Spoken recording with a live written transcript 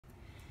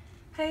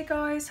Hey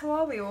guys, how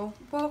are we all?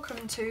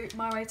 Welcome to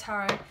My Way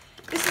Tarot.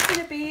 This is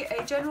going to be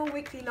a general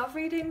weekly love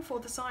reading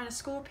for the sign of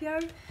Scorpio.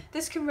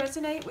 This can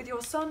resonate with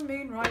your sun,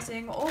 moon,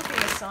 rising or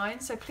Venus sign,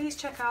 so please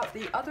check out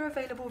the other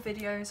available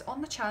videos on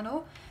the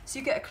channel so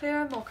you get a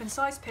clearer, more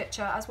concise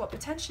picture as what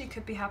potentially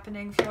could be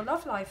happening for your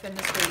love life in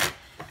this week.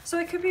 So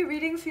it could be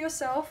reading for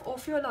yourself or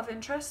for your love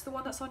interest, the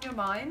one that's on your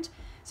mind.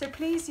 So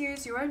please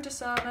use your own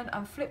discernment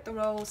and flip the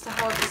roles to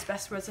how this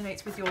best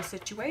resonates with your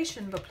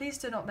situation, but please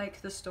do not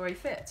make the story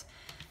fit.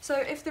 So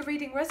if the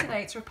reading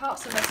resonates or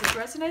parts of the message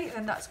resonate,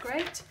 then that's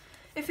great.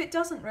 If it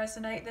doesn't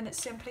resonate, then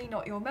it's simply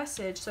not your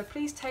message. So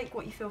please take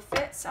what you feel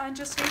fits and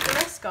just leave the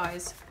rest,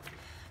 guys.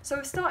 So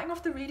we're starting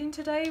off the reading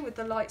today with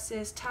the Light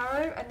Seers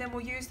Tarot, and then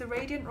we'll use the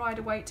Radiant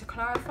Rider-Waite to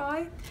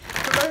clarify,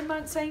 the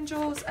Romance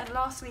Angels, and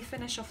lastly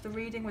finish off the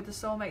reading with the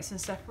Soulmates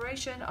and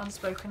Separation,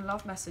 Unspoken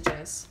Love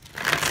Messages.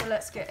 So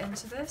let's get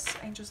into this.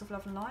 Angels of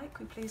Love and Light,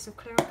 could we please have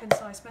clear and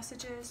concise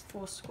messages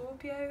for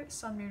Scorpio,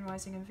 Sun, Moon,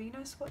 Rising and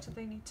Venus? What do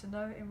they need to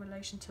know in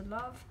relation to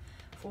love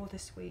for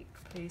this week,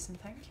 please, and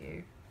thank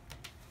you.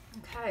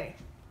 Okay,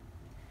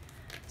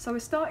 so we're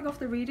starting off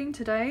the reading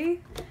today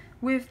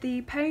with the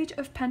Page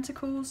of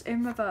Pentacles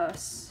in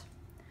reverse,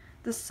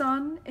 the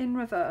Sun in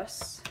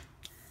reverse,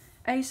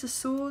 Ace of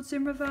Swords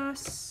in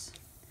reverse,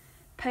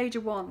 Page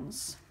of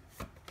Wands,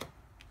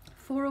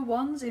 Four of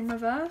Wands in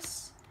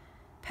reverse,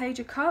 Page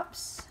of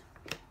Cups,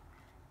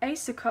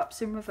 Ace of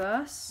Cups in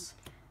reverse,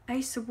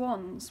 Ace of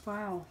Wands,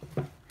 wow.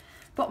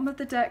 Bottom of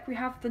the deck we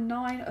have the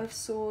Nine of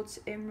Swords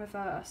in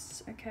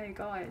reverse. Okay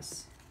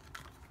guys,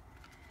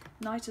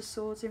 Knight of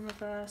Swords in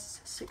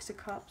reverse, Six of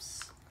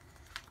Cups.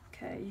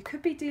 Okay, you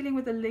could be dealing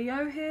with a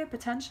Leo here,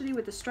 potentially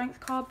with the Strength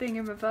card being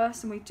in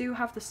reverse, and we do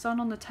have the Sun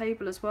on the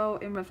table as well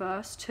in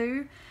reverse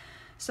too.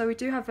 So we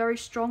do have very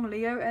strong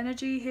Leo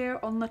energy here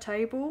on the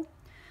table.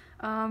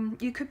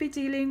 You could be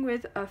dealing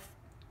with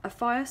a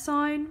fire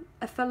sign,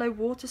 a fellow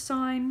water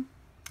sign,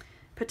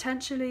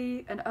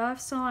 potentially an earth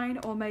sign,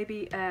 or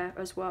maybe air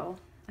as well.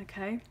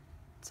 Okay,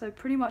 so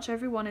pretty much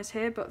everyone is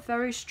here, but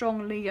very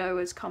strong Leo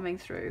is coming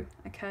through.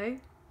 Okay,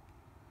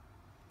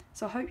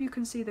 so I hope you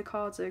can see the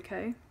cards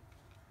okay.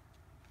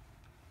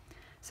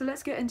 So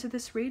let's get into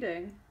this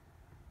reading.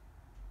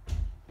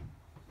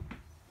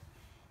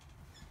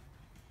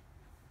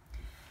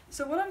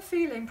 So what I'm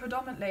feeling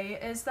predominantly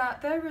is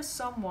that there is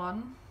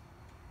someone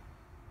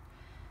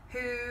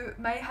who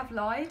may have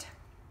lied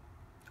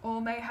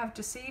or may have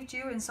deceived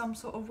you in some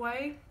sort of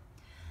way.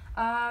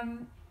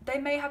 They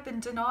may have been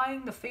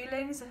denying the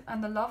feelings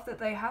and the love that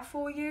they have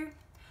for you.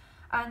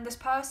 And this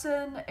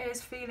person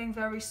is feeling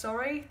very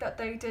sorry that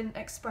they didn't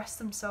express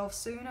themselves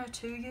sooner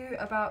to you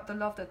about the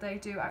love that they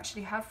do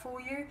actually have for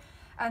you.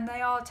 And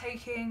they are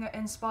taking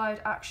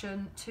inspired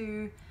action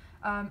to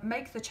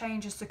make the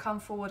changes to come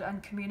forward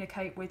and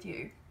communicate with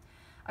you.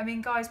 I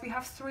mean, guys, we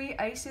have three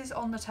aces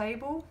on the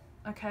table.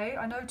 Okay,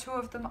 I know two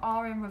of them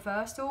are in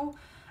reversal.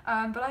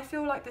 But I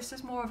feel like this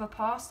is more of a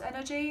past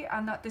energy,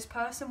 and that this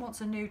person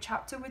wants a new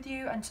chapter with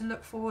you and to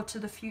look forward to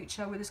the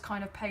future with this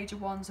kind of Page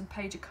of Wands and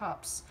Page of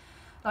Cups.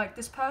 Like,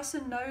 this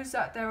person knows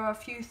that there are a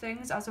few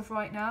things as of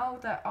right now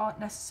that aren't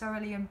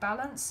necessarily in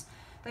balance.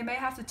 They may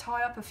have to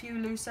tie up a few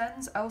loose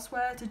ends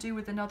elsewhere to do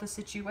with another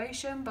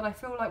situation, but I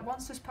feel like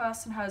once this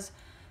person has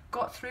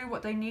got through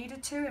what they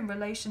needed to in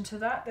relation to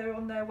that, they're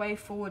on their way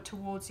forward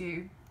towards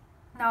you.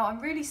 Now,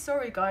 I'm really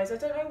sorry, guys. I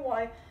don't know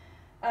why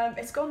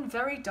it's gone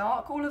very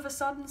dark all of a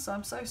sudden, so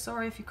I'm so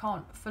sorry if you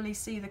can't fully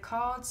see the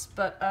cards,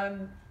 but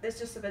there's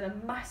just been a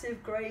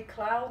massive grey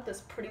cloud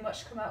that's pretty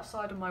much come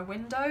outside of my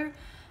window.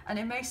 And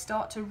it may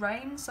start to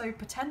rain, so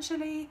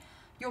potentially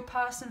your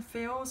person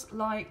feels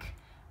like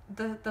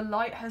the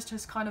light has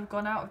just kind of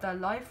gone out of their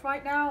life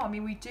right now. I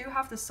mean, we do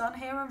have the Sun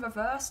here in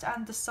reversed,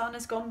 and the Sun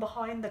has gone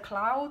behind the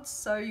clouds,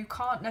 so you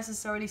can't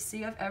necessarily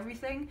see of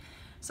everything.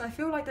 So I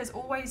feel like there's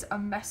always a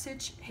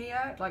message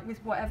here, like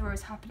with whatever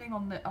is happening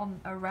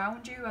on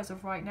around you as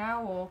of right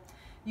now, or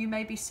you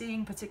may be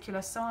seeing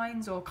particular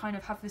signs or kind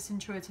of have this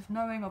intuitive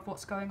knowing of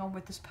what's going on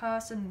with this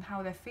person and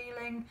how they're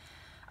feeling.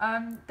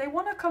 They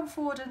want to come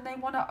forward and they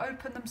want to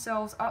open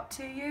themselves up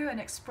to you and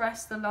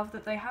express the love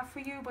that they have for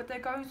you, but they're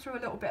going through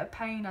a little bit of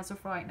pain as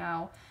of right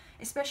now,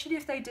 especially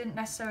if they didn't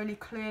necessarily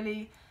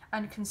clearly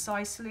and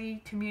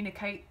concisely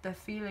communicate their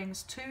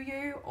feelings to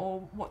you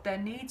or what their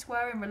needs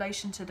were in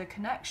relation to the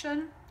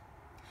connection.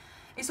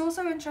 It's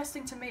also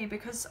interesting to me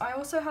because I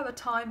also have a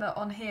timer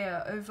on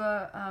here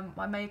over,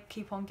 I may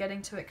keep on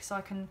getting to it because I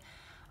can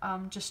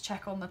just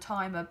check on the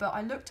timer, but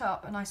I looked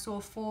up and I saw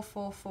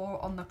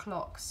 444 on the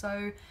clock.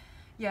 So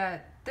yeah,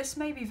 this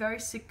may be very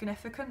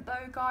significant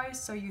though,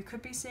 guys, so you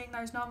could be seeing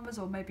those numbers,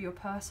 or maybe your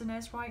person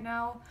is right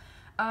now.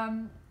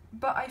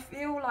 But I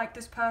feel like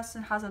this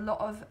person has a lot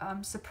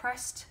of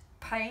suppressed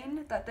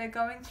pain that they're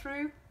going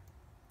through,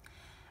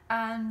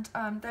 and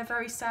they're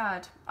very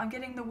sad. I'm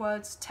getting the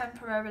words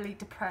temporarily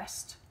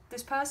depressed.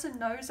 This person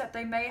knows that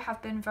they may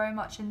have been very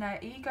much in their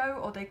ego,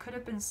 or they could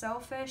have been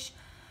selfish,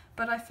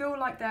 but I feel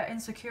like their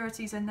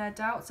insecurities and their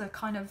doubts are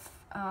kind of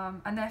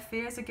and their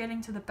fears are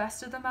getting to the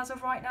best of them as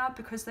of right now,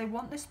 because they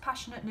want this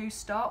passionate new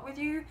start with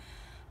you,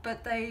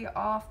 but they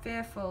are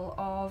fearful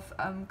of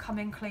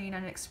coming clean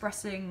and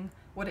expressing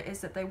what it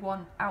is that they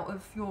want out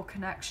of your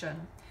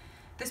connection.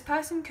 This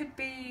person could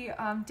be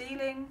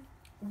dealing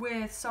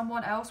with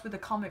someone else, with a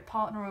karmic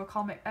partner or a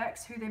karmic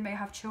ex who they may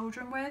have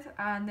children with,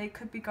 and they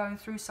could be going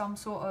through some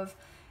sort of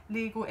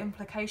legal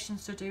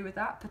implications to do with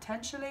that,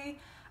 potentially.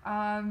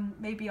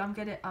 Maybe I'm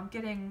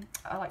getting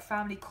like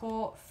family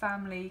court,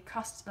 family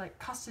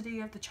custody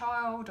of the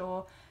child,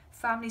 or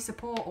family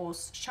support, or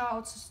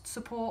child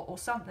support, or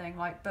something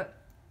like. But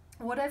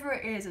whatever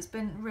it is, it's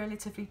been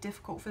relatively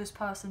difficult for this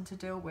person to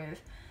deal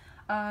with,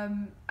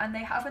 and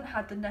they haven't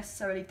had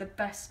necessarily the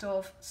best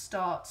of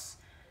starts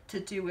to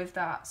do with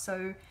that.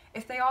 So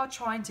if they are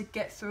trying to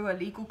get through a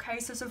legal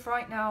case as of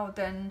right now,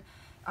 then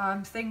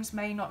things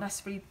may not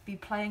necessarily be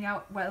playing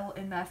out well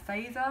in their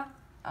favour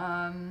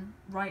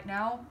right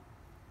now.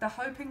 They're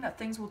hoping that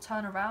things will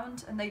turn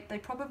around, and they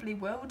probably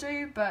will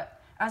do,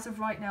 but as of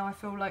right now I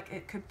feel like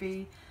it could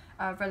be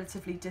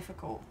relatively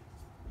difficult.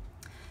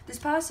 This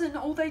person,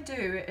 all they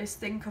do is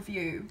think of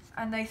you,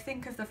 and they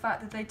think of the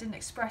fact that they didn't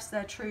express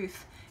their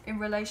truth in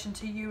relation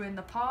to you in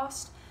the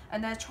past,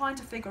 and they're trying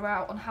to figure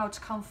out on how to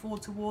come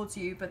forward towards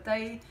you, but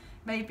they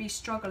may be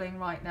struggling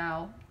right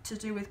now to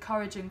do with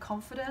courage and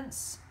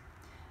confidence,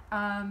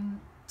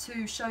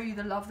 to show you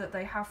the love that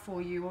they have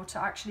for you, or to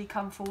actually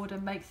come forward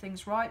and make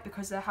things right,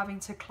 because they're having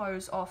to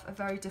close off a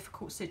very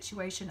difficult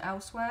situation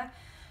elsewhere.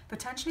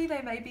 Potentially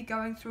they may be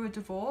going through a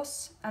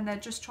divorce and they're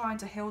just trying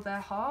to heal their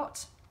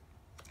heart.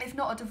 If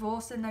not a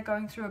divorce, then they're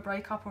going through a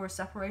breakup or a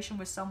separation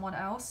with someone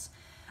else,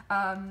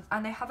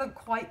 and they haven't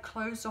quite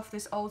closed off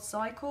this old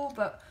cycle,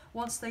 but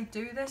once they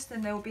do this,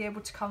 then they'll be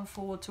able to come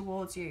forward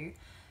towards you.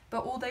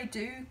 But all they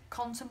do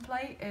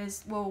contemplate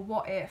is, well,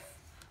 what if?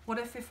 What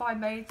if I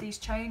made these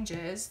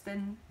changes,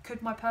 then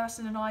could my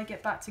person and I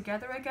get back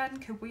together again?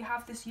 Could we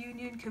have this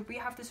union? Could we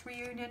have this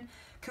reunion?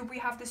 Could we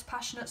have this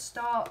passionate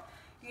start?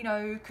 You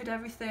know, could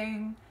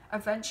everything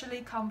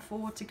eventually come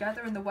forward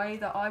together in the way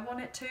that I want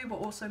it to, but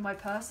also my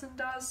person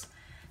does?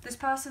 This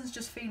person's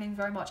just feeling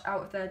very much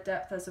out of their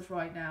depth as of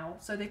right now.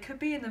 So they could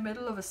be in the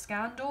middle of a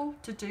scandal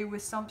to do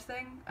with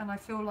something, and I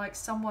feel like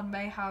someone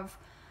may have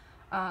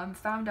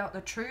found out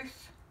the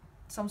truth.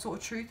 Some sort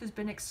of truth has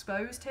been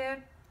exposed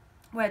here,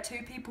 where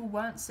two people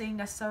weren't seeing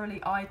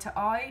necessarily eye to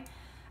eye,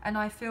 and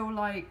I feel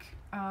like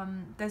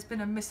there's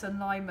been a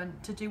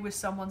misalignment to do with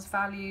someone's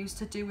values,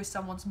 to do with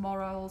someone's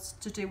morals,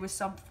 to do with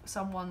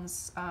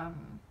someone's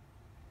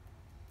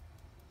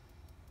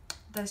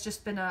there's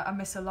just been a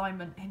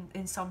misalignment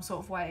in some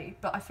sort of way.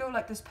 But I feel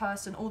like this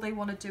person, all they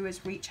want to do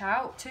is reach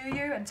out to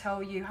you and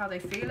tell you how they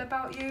feel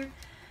about you,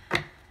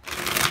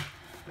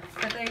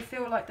 but they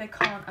feel like they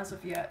can't as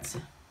of yet.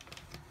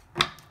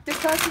 This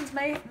person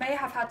may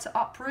have had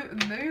to uproot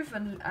and move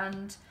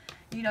and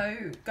you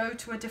know, go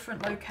to a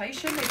different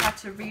location. They've had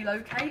to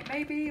relocate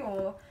maybe,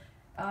 or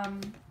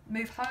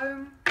move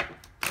home.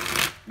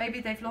 Maybe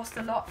they've lost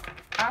a lot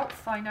out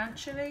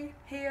financially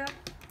here.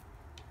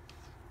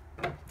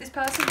 This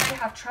person may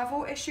have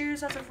travel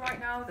issues as of right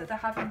now that they're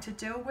having to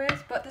deal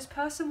with, but this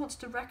person wants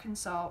to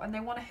reconcile and they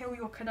want to heal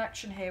your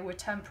connection here with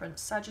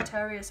Temperance,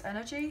 Sagittarius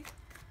energy.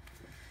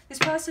 This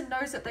person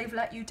knows that they've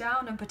let you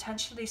down and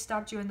potentially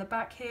stabbed you in the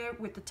back here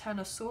with the Ten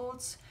of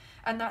Swords,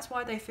 and that's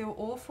why they feel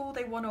awful.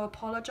 They want to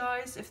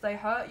apologise if they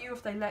hurt you,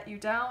 if they let you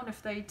down,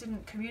 if they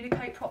didn't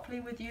communicate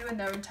properly with you and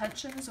their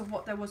intentions of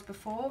what there was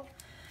before.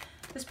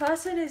 This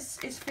person is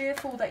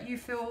fearful that you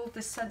feel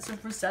this sense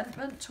of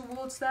resentment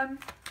towards them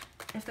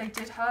if they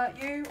did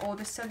hurt you, or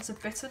this sense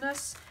of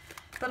bitterness.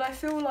 But I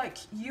feel like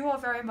you are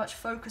very much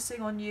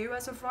focusing on you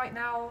as of right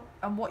now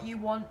and what you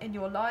want in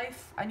your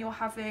life, and you're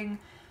having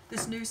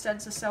this new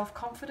sense of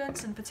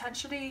self-confidence, and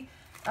potentially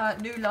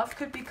new love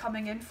could be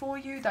coming in for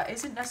you that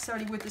isn't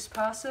necessarily with this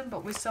person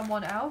but with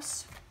someone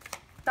else.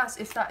 That's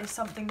if that is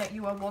something that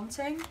you are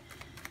wanting.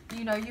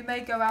 You know, you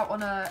may go out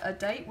on a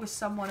date with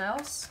someone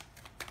else,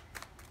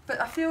 but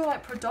I feel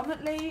like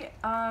predominantly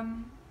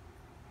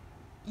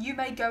you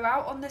may go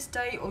out on this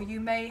date, or you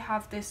may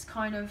have this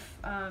kind of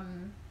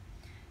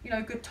you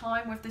know, good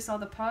time with this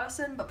other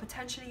person, but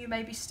potentially you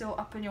may be still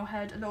up in your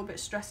head a little bit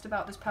stressed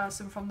about this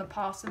person from the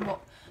past and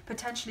what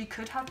potentially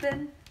could have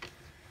been.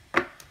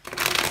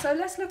 So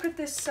let's look at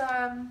this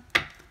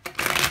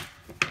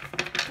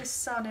this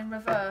sun in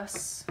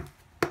reverse.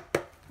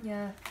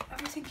 Yeah,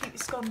 everything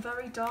keeps gone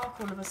very dark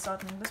all of a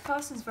sudden. This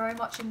person's very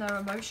much in their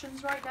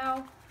emotions right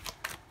now.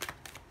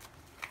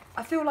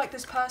 I feel like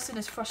this person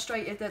is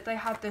frustrated that they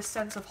had this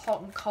sense of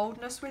hot and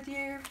coldness with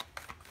you.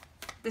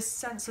 This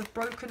sense of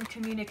broken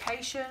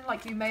communication,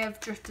 like you may have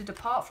drifted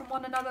apart from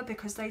one another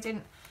because they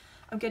didn't,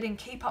 I'm getting,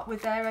 keep up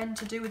with their end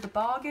to do with the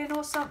bargain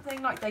or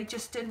something, like they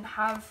just didn't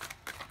have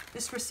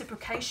this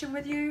reciprocation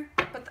with you.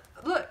 But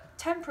look,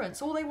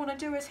 Temperance, all they want to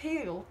do is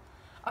heal.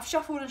 I've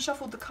shuffled and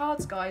shuffled the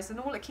cards, guys, and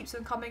all it keeps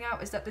on coming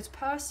out is that this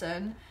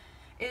person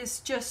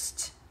is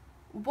just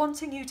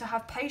wanting you to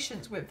have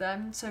patience with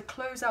them to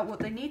close out what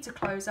they need to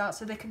close out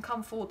so they can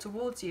come forward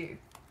towards you.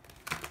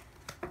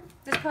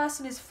 This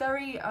person is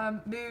very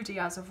moody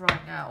as of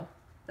right now.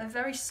 They're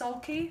very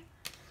sulky.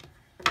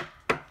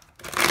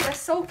 They're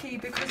sulky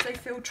because they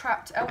feel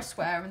trapped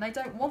elsewhere, and they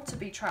don't want to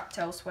be trapped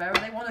elsewhere,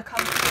 and they want to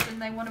come forward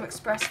and they want to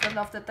express the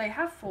love that they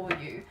have for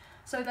you,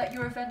 so that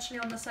you're eventually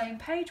on the same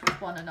page with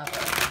one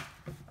another.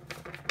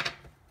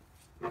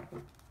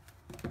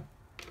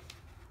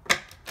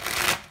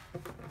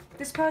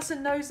 This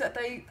person knows that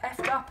they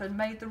effed up and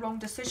made the wrong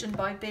decision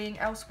by being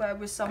elsewhere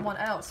with someone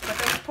else, but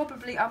there's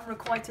probably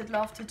unrequited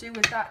love to do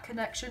with that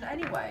connection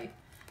anyway.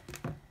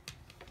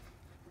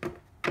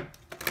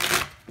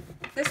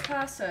 This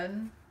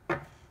person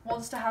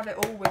wants to have it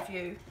all with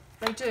you.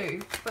 They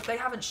do, but they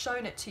haven't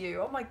shown it to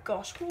you. Oh my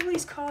gosh, all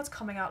these cards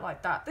coming out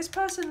like that. This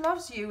person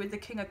loves you with the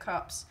King of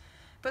Cups,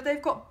 but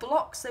they've got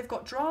blocks, they've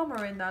got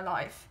drama in their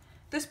life.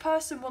 This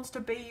person wants to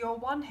be your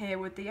one here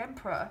with the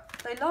Emperor.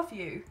 They love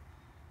you.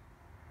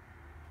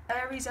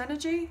 Aries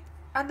energy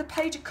and the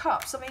Page of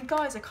Cups. I mean,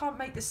 guys, I can't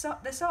make this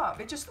up.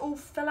 It just all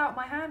fell out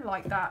my hand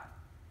like that.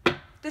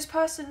 This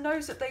person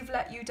knows that they've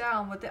let you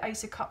down with the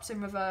Ace of Cups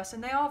in reverse,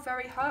 and they are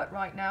very hurt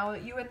right now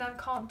that you and them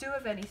can't do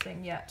of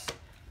anything yet.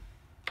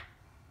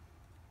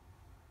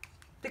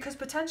 Because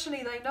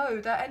potentially they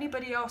know that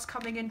anybody else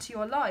coming into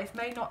your life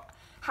may not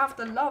have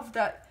the love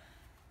that,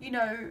 you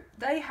know,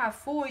 they have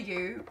for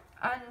you,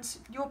 and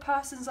your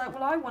person's like,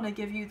 well, I want to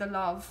give you the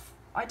love.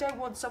 I don't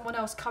want someone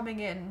else coming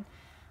in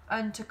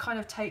and to kind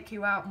of take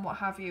you out and what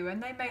have you,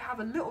 and they may have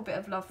a little bit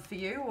of love for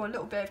you or a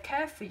little bit of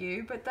care for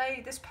you, but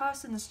this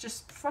person's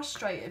just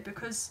frustrated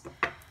because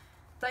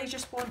they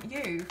just want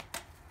you.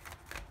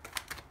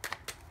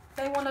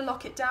 They want to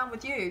lock it down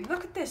with you.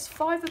 Look at this,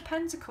 5 of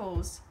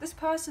Pentacles. This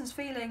person's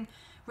feeling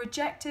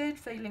rejected,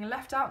 feeling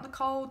left out in the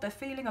cold, they're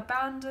feeling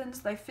abandoned,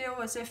 they feel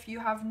as if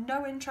you have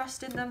no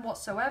interest in them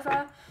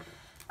whatsoever,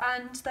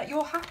 and that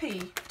you're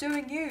happy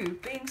doing you,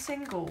 being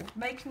single,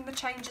 making the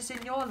changes in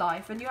your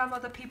life, and you have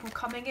other people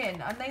coming in,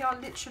 and they are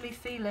literally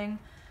feeling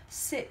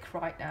sick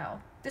right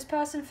now. This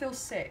person feels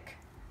sick.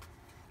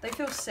 They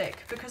feel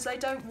sick because they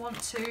don't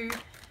want to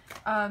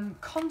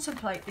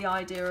contemplate the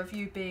idea of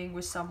you being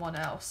with someone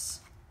else.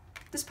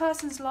 This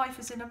person's life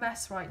is in a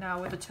mess right now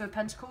with the 2 of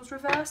Pentacles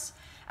reverse,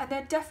 and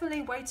they're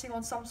definitely waiting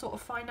on some sort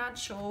of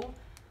financial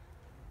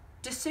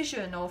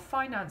decision or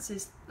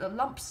finances, a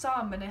lump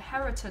sum, an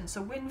inheritance,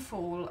 a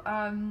windfall,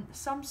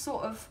 some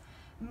sort of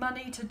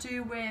money to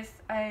do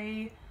with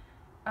a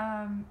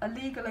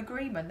legal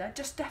agreement. They're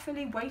just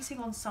definitely waiting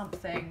on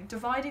something.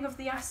 Dividing of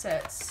the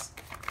assets.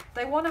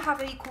 They want to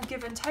have equal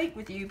give and take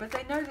with you, but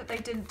they know that they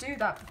didn't do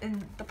that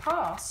in the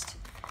past.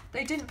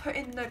 They didn't put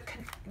in the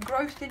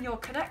growth in your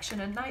connection,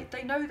 and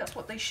they know that's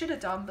what they should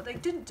have done, but they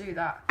didn't do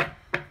that.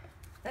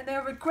 And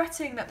they're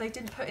regretting that they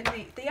didn't put in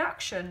the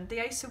action, the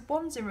Ace of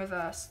Wands in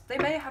reverse. They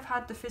may have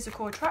had the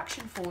physical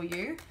attraction for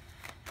you,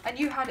 and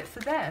you had it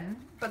for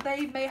them, but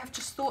they may have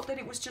just thought that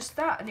it was just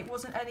that, and it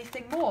wasn't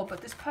anything more.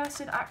 But this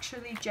person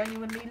actually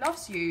genuinely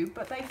loves you,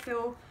 but they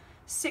feel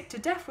sick to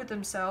death with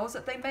themselves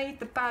that they made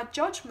the bad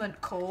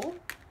judgment call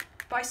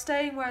by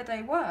staying where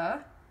they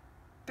were,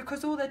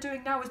 because all they're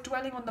doing now is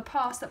dwelling on the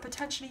past that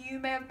potentially you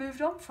may have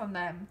moved on from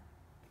them.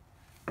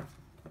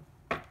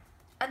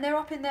 And they're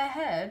up in their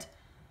head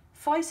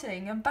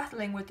fighting and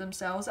battling with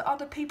themselves that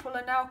other people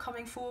are now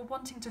coming forward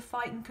wanting to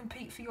fight and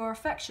compete for your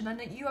affection, and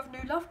that you have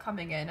new love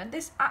coming in. And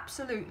this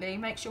absolutely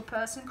makes your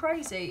person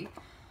crazy,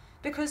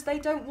 because they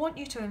don't want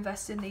you to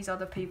invest in these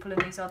other people in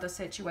these other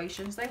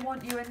situations. They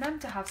want you and them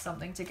to have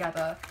something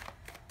together.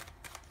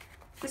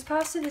 This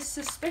person is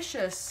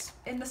suspicious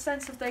in the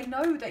sense of they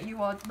know that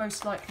you are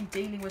most likely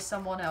dealing with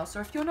someone else, or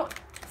if you're not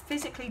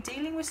physically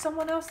dealing with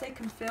someone else, they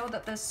can feel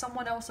that there's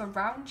someone else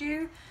around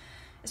you.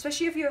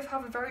 Especially if you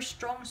have a very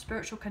strong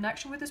spiritual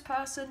connection with this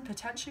person,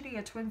 potentially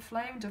a twin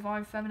flame,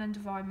 divine feminine,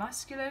 divine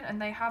masculine,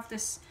 and they have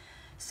this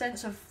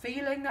sense of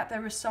feeling that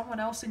there is someone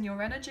else in your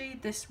energy.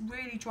 This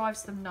really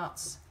drives them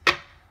nuts,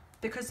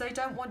 because they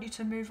don't want you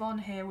to move on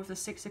here with the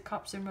 6 of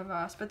Cups in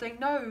reverse, but they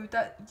know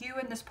that you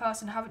and this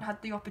person haven't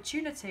had the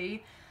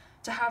opportunity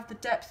to have the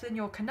depth in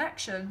your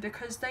connection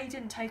because they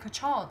didn't take a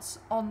chance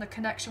on the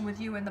connection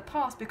with you in the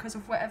past because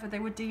of whatever they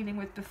were dealing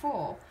with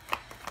before.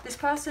 This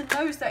person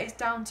knows that it's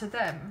down to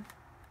them,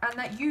 and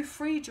that you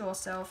freed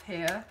yourself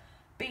here,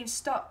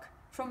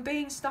 from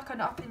being stuck and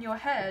up in your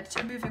head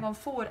to moving on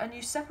forward, and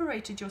you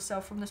separated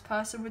yourself from this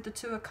person with the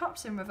 2 of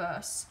Cups in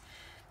reverse,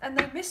 and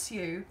they miss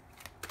you.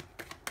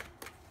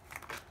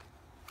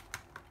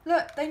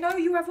 Look, they know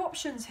you have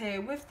options here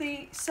with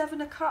the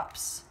 7 of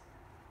Cups.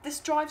 This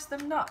drives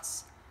them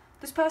nuts.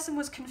 This person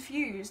was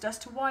confused as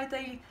to why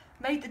they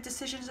made the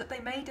decisions that they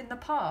made in the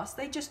past.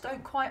 They just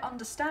don't quite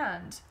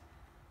understand.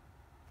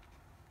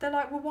 They're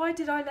like, well, why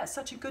did I let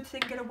such a good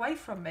thing get away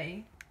from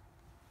me?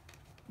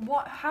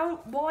 Why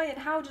and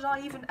how did I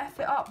even F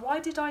it up?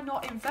 Why did I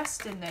not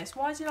invest in this?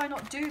 Why did I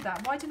not do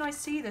that? Why didn't I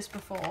see this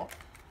before?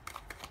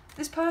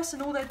 This person,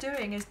 all they're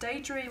doing is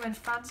daydream and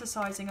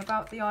fantasizing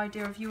about the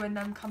idea of you and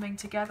them coming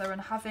together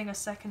and having a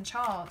second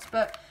chance.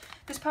 But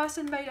this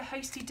person made a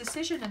hasty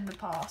decision in the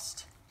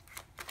past.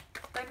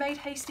 They made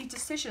hasty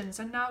decisions,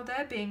 and now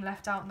they're being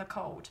left out in the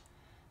cold.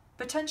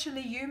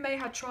 Potentially you may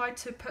have tried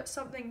to put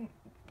something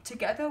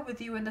together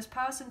with you and this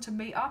person to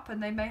meet up,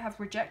 and they may have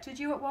rejected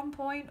you at one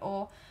point,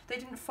 or they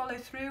didn't follow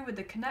through with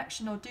the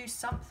connection or do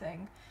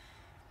something.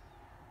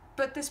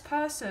 But this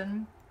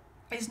person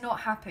is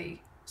not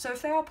happy. So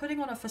if they are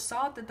putting on a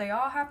facade that they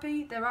are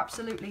happy, they're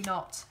absolutely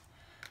not.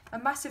 A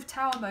massive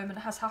tower moment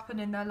has happened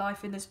in their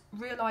life, in this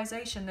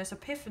realization, this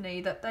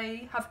epiphany that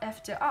they have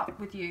effed it up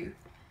with you.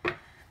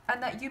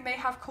 And that you may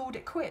have called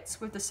it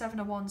quits with the Seven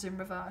of Wands in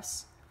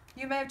reverse.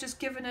 You may have just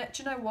given it,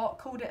 do you know what,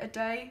 called it a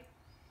day.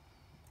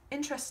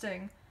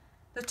 Interesting.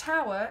 The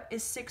Tower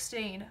is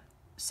 16.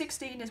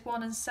 16 is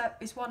 1 and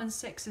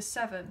 6 is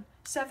 7.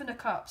 7 of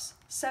Cups.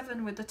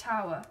 7 with the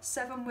Tower.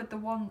 7 with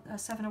the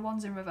Seven of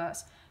Wands in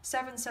reverse.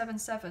 7, 7,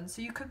 7.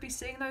 So you could be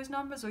seeing those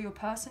numbers, or your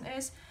person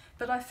is.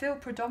 But I feel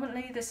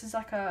predominantly this is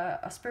like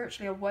a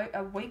spiritually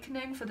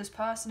awakening for this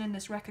person, in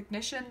this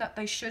recognition that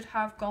they should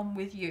have gone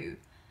with you.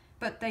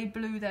 But they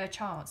blew their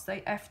chance.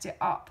 They effed it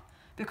up.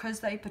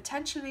 Because they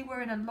potentially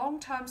were in a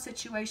long-term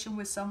situation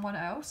with someone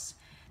else.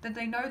 That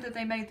they know that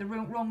they made the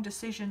wrong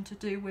decision to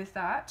do with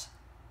that.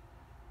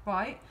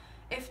 Right?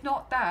 If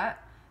not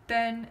that,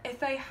 then if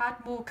they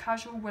had more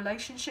casual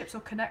relationships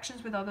or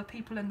connections with other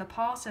people in the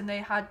past, and they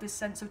had this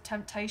sense of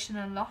temptation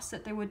and lust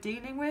that they were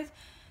dealing with,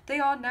 they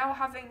are now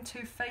having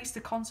to face the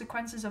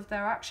consequences of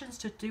their actions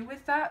to do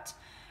with that.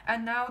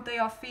 And now they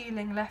are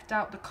feeling left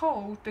out the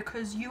cold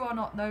because you are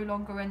not no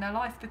longer in their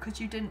life,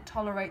 because you didn't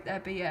tolerate their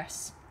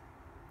BS.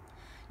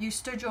 You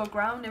stood your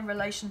ground in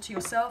relation to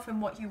yourself and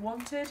what you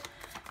wanted.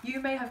 You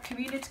may have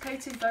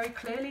communicated very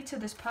clearly to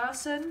this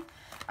person,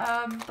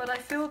 but I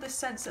feel this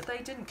sense that they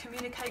didn't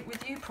communicate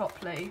with you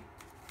properly.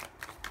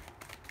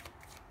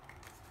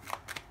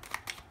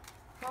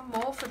 One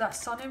more for that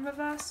Sun in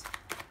reverse.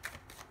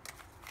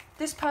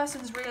 This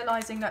person's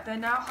realising that they're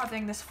now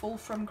having this fall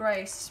from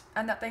grace,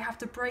 and that they have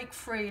to break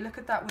free. Look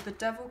at that with the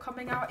Devil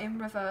coming out in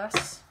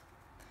reverse.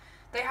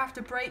 They have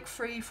to break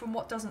free from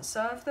what doesn't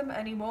serve them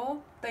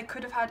anymore. They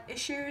could have had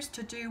issues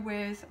to do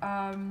with,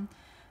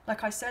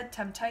 like I said,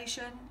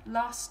 temptation,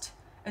 lust,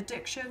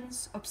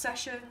 addictions,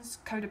 obsessions,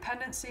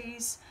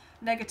 codependencies,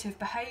 negative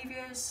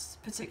behaviours,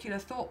 particular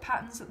thought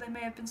patterns that they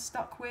may have been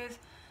stuck with,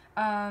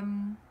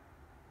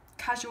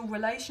 casual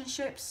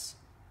relationships,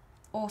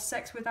 or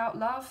sex without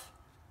love.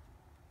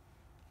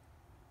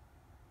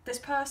 This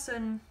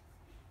person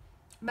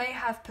may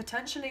have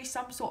potentially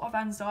some sort of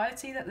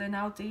anxiety that they're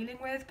now dealing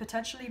with,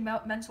 potentially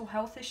mental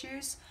health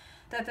issues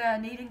that they're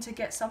needing to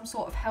get some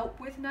sort of help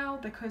with now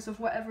because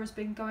of whatever has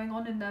been going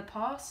on in their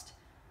past.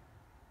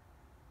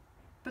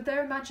 But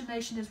their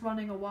imagination is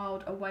running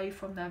wild away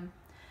from them.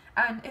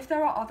 And if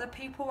there are other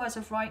people as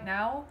of right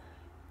now,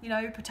 you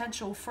know,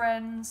 potential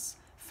friends,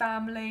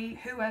 family,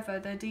 whoever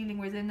they're dealing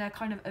with in their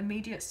kind of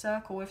immediate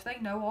circle, if they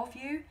know of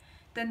you,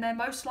 then they're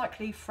most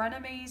likely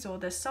frenemies, or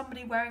there's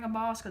somebody wearing a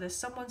mask, or there's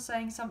someone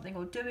saying something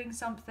or doing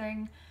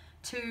something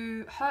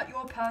to hurt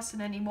your person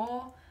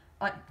anymore,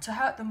 like to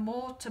hurt them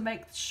more, to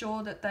make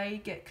sure that they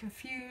get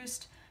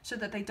confused, so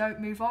that they don't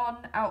move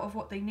on out of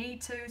what they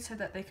need to, so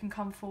that they can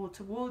come forward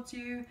towards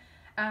you.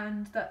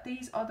 And that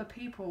these other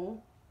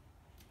people,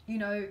 you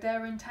know,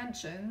 their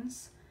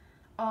intentions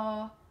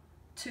are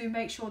to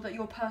make sure that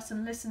your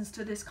person listens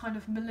to this kind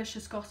of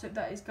malicious gossip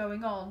that is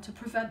going on, to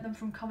prevent them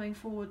from coming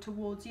forward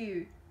towards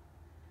you.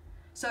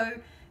 So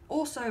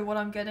also what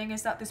I'm getting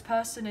is that this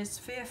person is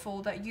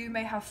fearful that you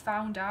may have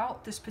found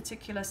out this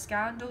particular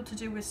scandal to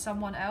do with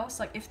someone else.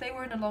 Like if they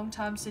were in a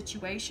long-term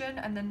situation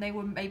and then they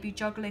were maybe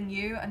juggling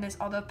you and this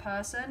other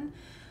person,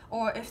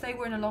 or if they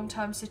were in a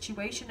long-term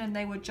situation and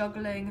they were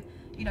juggling,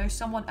 you know,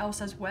 someone else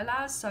as well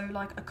as, so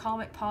like a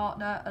karmic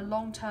partner, a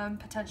long-term,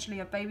 potentially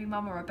a baby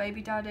mama or a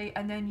baby daddy,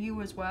 and then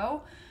you as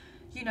well,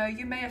 you know,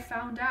 you may have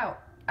found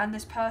out. And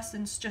this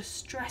person's just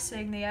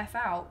stressing the F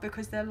out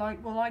because they're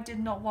like, well, I did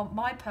not want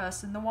my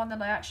person, the one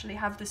that I actually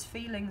have this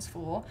feelings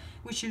for,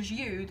 which is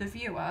you, the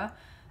viewer,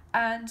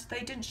 and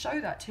they didn't show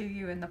that to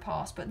you in the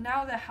past. But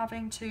now they're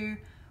having to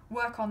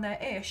work on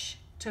their ish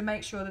to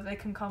make sure that they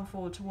can come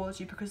forward towards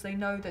you, because they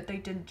know that they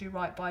didn't do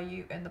right by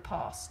you in the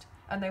past.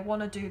 And they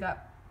want to do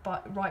that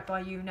right by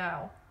you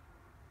now.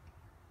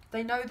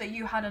 They know that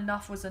you had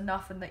enough was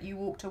enough and that you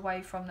walked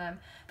away from them.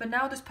 But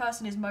now this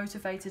person is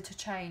motivated to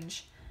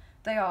change.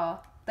 They are.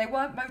 They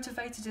weren't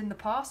motivated in the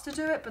past to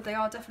do it, but they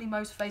are definitely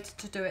motivated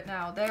to do it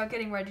now. They are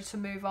getting ready to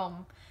move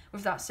on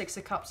with that Six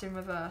of Cups in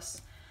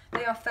reverse.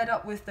 They are fed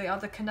up with the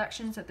other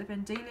connections that they've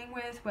been dealing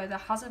with, where there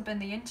hasn't been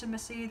the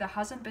intimacy, there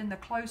hasn't been the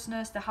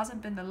closeness, there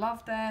hasn't been the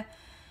love there,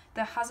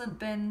 there hasn't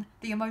been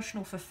the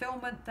emotional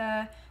fulfillment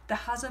there, there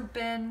hasn't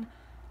been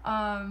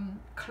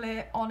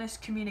clear,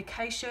 honest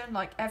communication.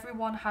 Like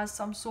everyone has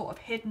some sort of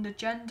hidden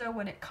agenda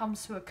when it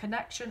comes to a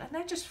connection, and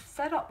they're just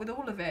fed up with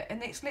all of it.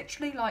 And it's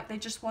literally like they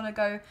just want to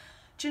go,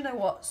 do you know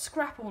what,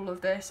 scrap all of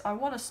this, I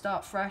want to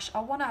start fresh, I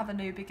want to have a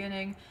new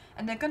beginning.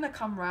 And they're going to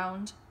come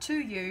round to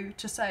you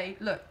to say,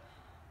 look,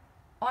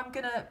 I'm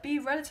going to be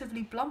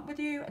relatively blunt with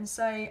you and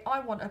say, I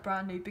want a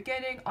brand new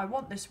beginning, I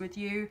want this with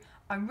you,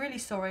 I'm really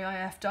sorry I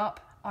effed up,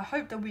 I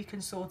hope that we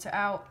can sort it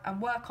out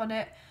and work on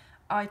it.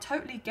 I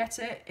totally get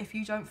it if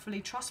you don't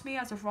fully trust me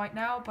as of right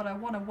now, but I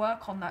want to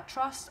work on that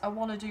trust. I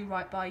want to do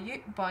right by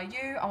you.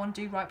 I want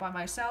to do right by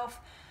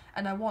myself,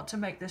 and I want to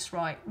make this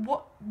right.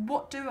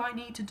 What do I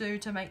need to do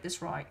to make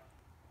this right?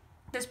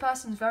 This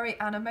person's very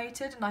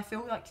animated, and I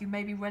feel like you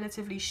may be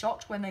relatively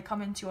shocked when they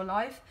come into your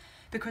life,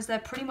 because they're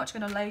pretty much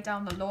going to lay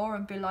down the law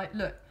and be like,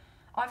 look,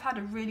 I've had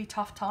a really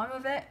tough time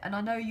of it, and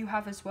I know you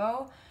have as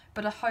well,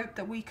 but I hope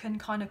that we can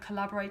kind of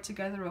collaborate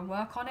together and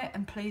work on it,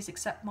 and please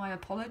accept my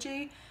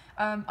apology.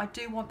 I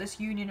do want this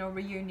union or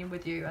reunion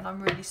with you, and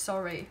I'm really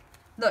sorry.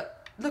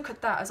 Look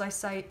at that, as I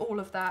say, all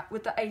of that,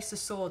 with the Ace of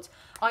Swords.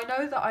 I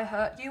know that I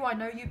hurt you, I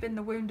know you've been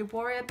the wounded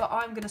warrior, but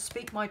I'm going to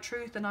speak my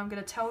truth, and I'm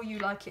going to tell you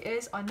like it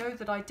is. I know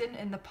that I didn't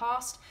in the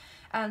past,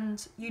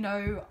 and, you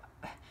know,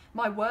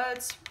 my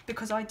words,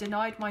 because I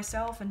denied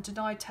myself and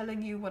denied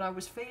telling you what I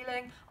was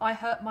feeling, I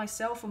hurt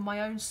myself on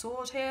my own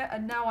sword here,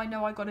 and now I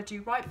know I got to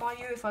do right by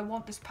you if I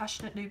want this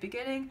passionate new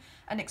beginning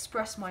and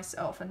express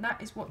myself, and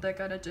that is what they're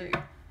going to do.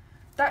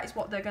 That is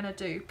what they're going to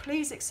do.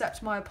 Please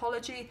accept my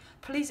apology.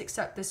 Please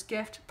accept this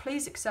gift.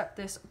 Please accept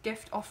this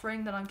gift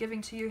offering that I'm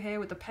giving to you here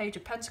with the Page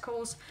of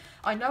Pentacles.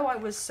 I know I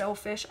was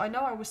selfish. I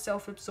know I was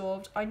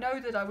self-absorbed. I know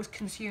that I was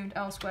consumed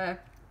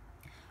elsewhere.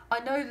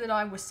 I know that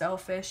I was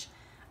selfish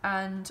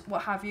and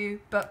what have you,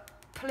 but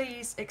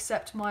please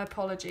accept my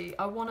apology.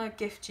 I want to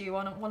gift you.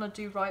 I want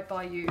to do right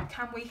by you.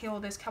 Can we heal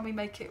this? Can we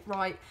make it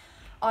right?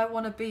 I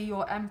want to be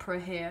your emperor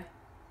here.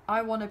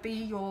 I want to be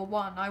your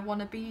one. I want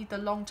to be the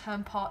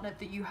long-term partner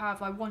that you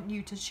have. I want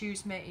you to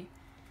choose me.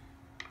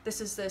 This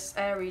is this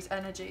Aries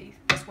energy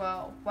as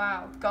well.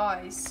 Wow,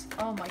 guys.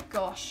 Oh my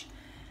gosh.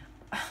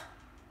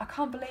 I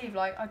can't believe,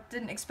 like, I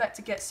didn't expect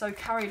to get so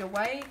carried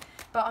away.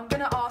 But I'm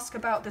going to ask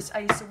about this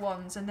Ace of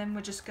Wands, and then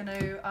we're just going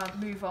to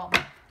move on.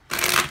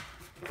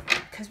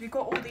 Because we've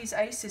got all these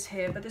aces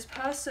here, but this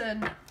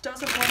person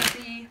doesn't want to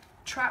be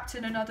trapped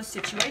in another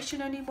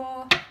situation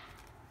anymore.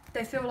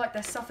 They feel like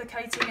they're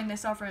suffocating in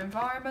this other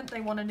environment. They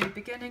want a new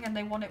beginning, and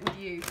they want it with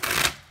you.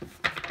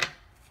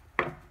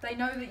 They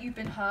know that you've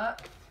been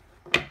hurt.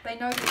 They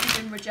know that you've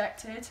been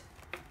rejected.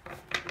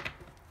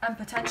 And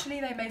potentially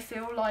they may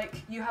feel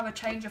like you have a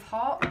change of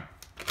heart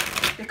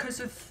because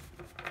of,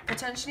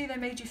 potentially they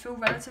made you feel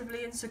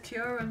relatively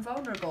insecure and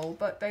vulnerable,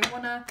 but they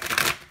want to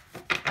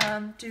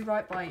do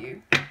right by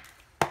you.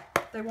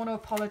 They want to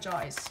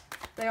apologise.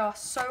 They are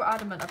so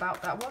adamant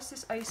about that. What's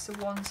this Ace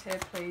of Wands here,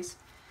 please?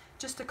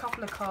 Just a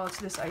couple of cards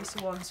for this Ace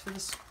of Wands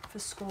for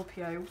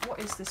Scorpio. What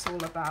is this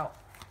all about?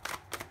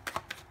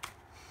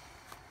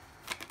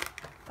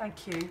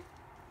 Thank you.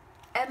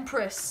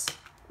 Empress.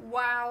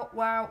 Wow,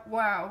 wow,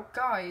 wow.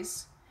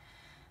 Guys,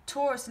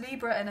 Taurus,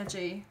 Libra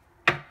energy.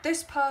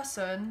 This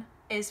person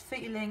is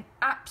feeling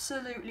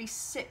absolutely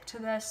sick to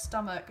their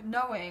stomach,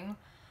 knowing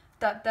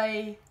that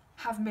they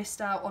have missed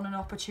out on an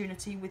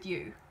opportunity with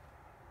you.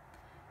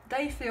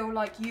 They feel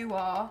like you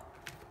are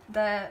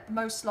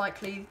most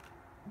likely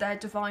their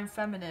divine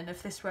feminine,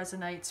 if this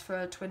resonates for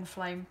a twin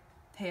flame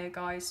here,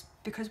 guys,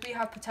 because we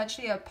have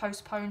potentially a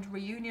postponed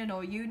reunion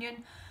or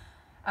union.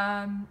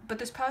 But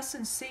this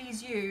person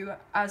sees you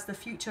as the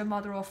future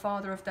mother or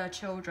father of their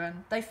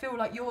children. They feel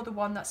like you're the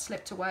one that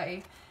slipped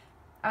away,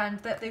 and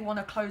that they want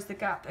to close the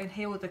gap and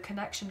heal the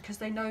connection, because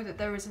they know that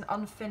there is an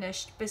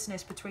unfinished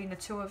business between the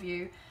two of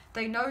you.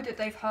 They know that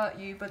they've hurt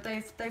you, but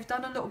they've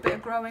done a little bit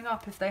of growing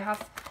up. If they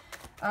have,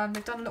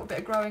 they've done a little bit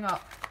of growing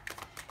up.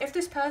 If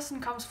this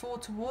person comes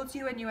forward towards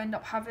you and you end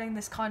up having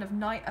this kind of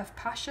night of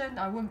passion,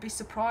 I wouldn't be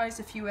surprised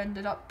if you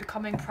ended up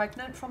becoming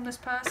pregnant from this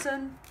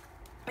person.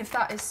 If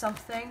that is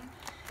something,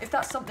 if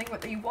that's something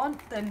that you want,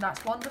 then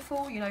that's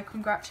wonderful, you know,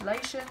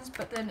 congratulations.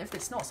 But then if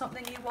it's not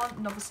something you want,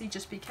 then obviously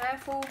just be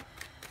careful.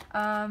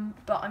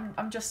 But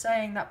I'm just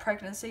saying that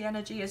pregnancy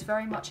energy is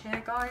very much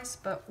here, guys.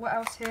 But what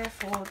else here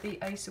for the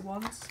Ace of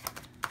Wands?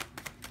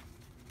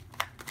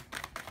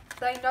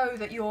 They know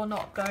that you're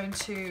not going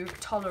to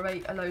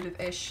tolerate a load of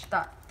ish.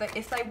 That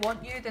if they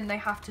want you, then they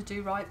have to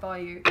do right by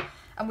you.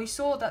 And we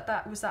saw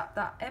that was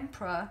that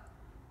Emperor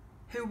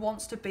who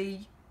wants to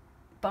be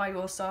by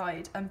your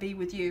side and be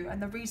with you. And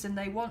the reason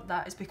they want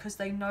that is because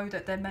they know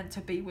that they're meant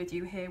to be with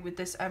you here with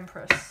this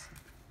Empress.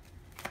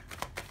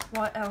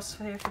 What else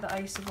here for the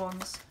Ace of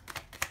Wands?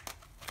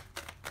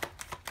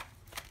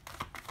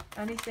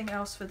 Anything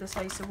else for this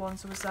Ace of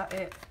Wands, or was that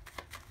it?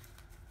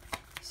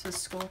 So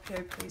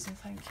Scorpio, please, and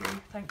thank you.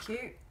 Thank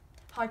you.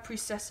 High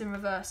Priestess in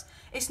reverse.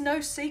 It's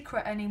no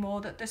secret anymore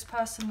that this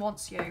person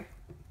wants you,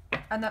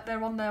 and that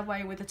they're on their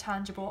way with a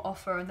tangible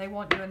offer, and they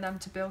want you and them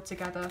to build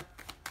together.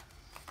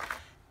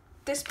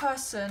 This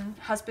person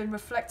has been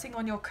reflecting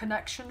on your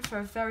connection for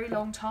a very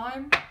long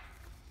time.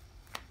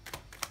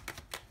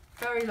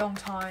 Very long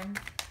time.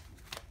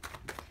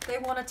 They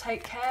want to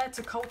take care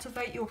to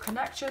cultivate your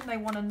connection. They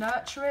want to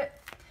nurture it.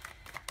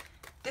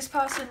 This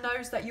person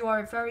knows that you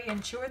are very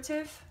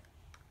intuitive,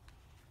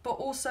 but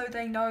also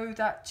they know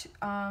that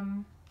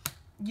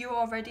you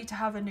are ready to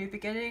have a new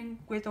beginning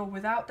with or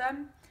without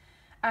them,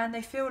 and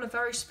they feel a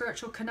very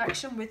spiritual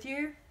connection with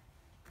you.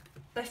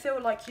 They feel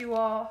like you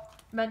are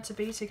meant to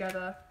be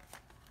together.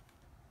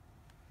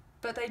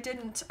 but they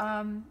didn't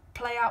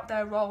play out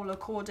their role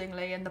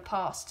accordingly in the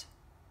past,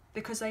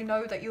 because they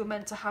know that you're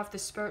meant to have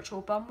this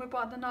spiritual bond with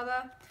one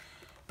another,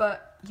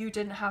 but you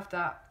didn't have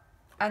that.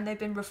 And they've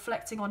been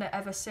reflecting on it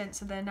ever since,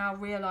 and they're now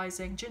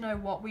realising, do you know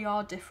what, we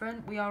are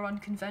different, we are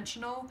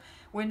unconventional,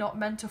 we're not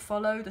meant to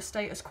follow the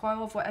status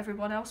quo of what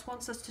everyone else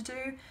wants us to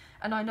do.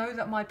 And I know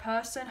that my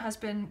person has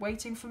been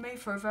waiting for me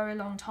for a very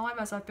long time,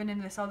 as I've been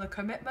in this other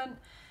commitment,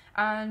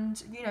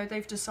 and you know,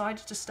 they've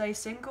decided to stay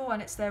single, and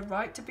it's their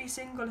right to be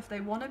single if they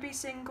want to be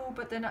single,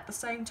 but then at the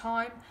same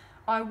time,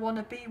 I want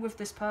to be with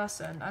this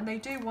person, and they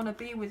do want to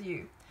be with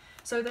you.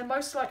 So they're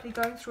most likely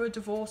going through a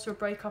divorce or a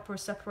breakup or a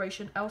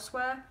separation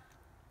elsewhere,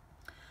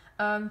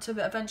 to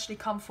eventually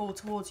come forward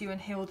towards you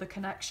and heal the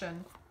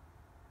connection.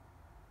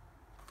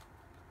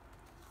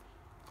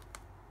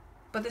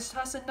 But this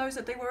person knows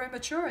that they were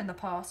immature in the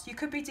past. You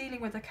could be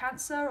dealing with a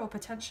Cancer or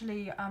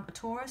potentially a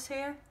Taurus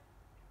here.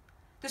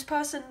 This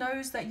person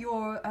knows that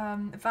your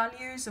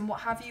values and what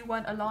have you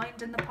weren't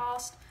aligned in the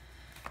past,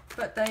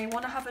 but they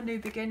want to have a new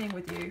beginning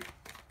with you.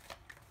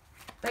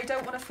 They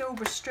don't want to feel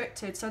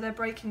restricted, so they're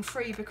breaking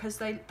free because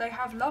they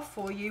have love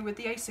for you with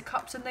the Ace of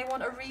Cups, and they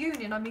want a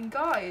reunion. I mean,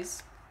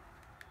 guys,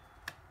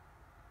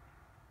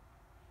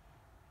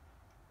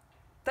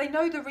 they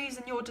know the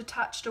reason you're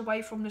detached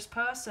away from this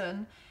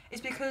person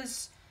is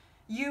because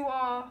you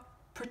are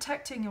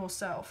protecting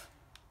yourself.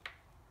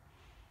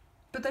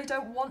 But they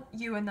don't want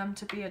you and them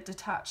to be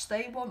detached.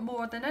 They want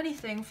more than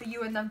anything for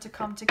you and them to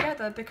come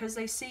together, because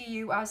they see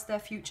you as their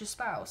future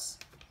spouse.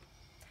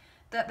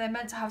 That they're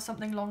meant to have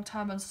something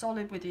long-term and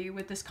solid with you,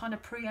 with this kind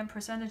of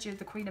pre-Empress energy of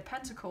the Queen of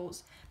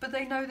Pentacles. But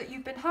they know that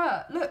you've been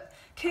hurt. Look,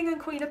 King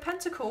and Queen of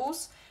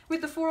Pentacles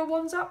with the Four of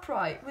Wands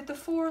upright, with the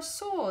Four of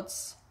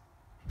Swords.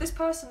 This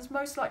person's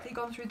most likely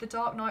gone through the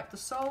dark night of the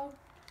soul.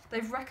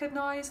 They've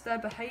recognised their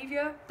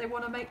behaviour. They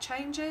want to make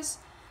changes.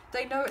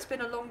 They know it's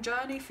been a long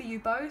journey for you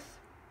both.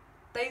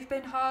 They've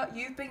been hurt,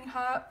 you've been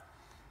hurt.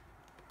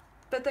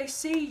 But they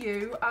see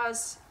you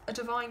as a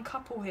divine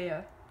couple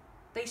here.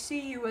 They see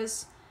you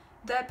as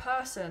their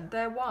person,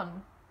 their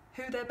one,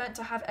 who they're meant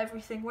to have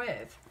everything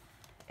with,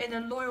 in a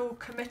loyal,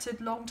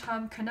 committed,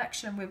 long-term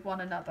connection with one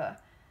another.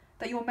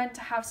 That you're meant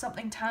to have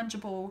something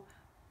tangible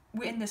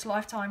in this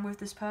lifetime with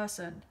this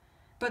person.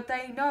 But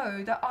they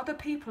know that other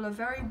people are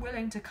very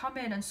willing to come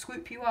in and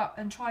swoop you up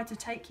and try to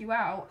take you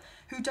out,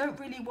 who don't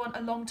really want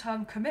a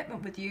long-term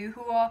commitment with you,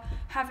 who are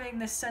having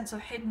this sense of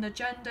hidden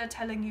agenda,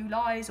 telling you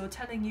lies or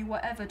telling you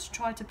whatever to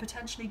try to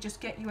potentially just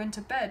get you into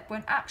bed,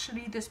 when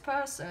actually this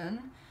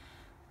person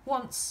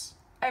wants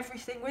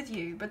everything with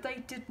you. But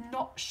they did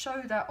not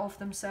show that of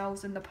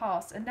themselves in the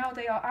past, and now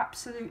they are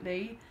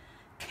absolutely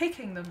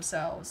kicking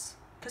themselves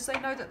because they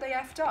know that they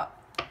effed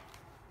up.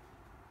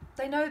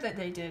 They know that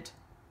they did.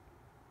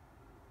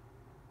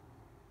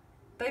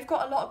 They've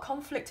got a lot of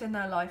conflict in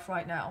their life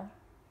right now.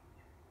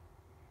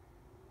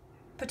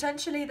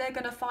 Potentially they're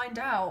going to find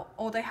out,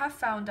 or they have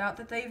found out,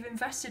 that they've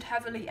invested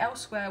heavily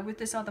elsewhere with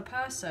this other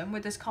person,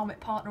 with this karmic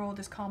partner or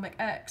this karmic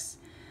ex,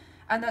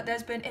 and that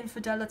there's been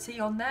infidelity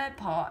on their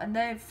part, and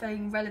they're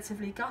feeling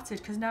relatively gutted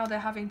because now they're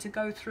having to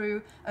go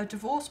through a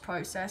divorce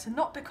process. And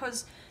not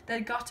because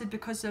they're gutted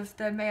because of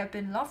there may have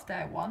been love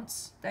there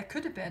once. There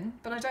could have been,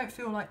 but I don't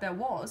feel like there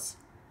was.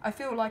 I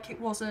feel like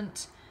it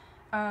wasn't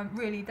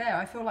really there.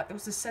 I feel like there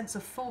was a sense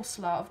of false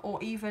love,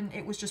 or even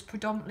it was just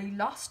predominantly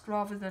lust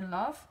rather than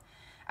love,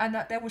 and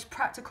that there was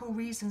practical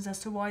reasons as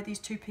to why these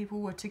two people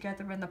were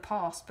together in the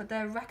past. But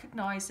they're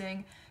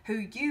recognizing who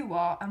you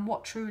are and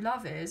what true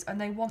love is,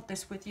 and they want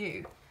this with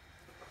you.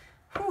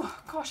 Whew,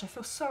 gosh, I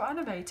feel so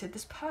animated.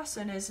 This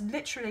person is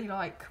literally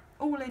like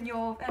all in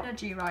your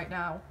energy right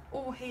now,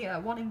 all here,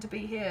 wanting to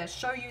be here,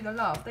 show you the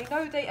love. They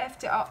know they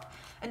effed it up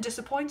and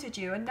disappointed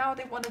you, and now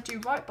they want to do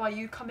right by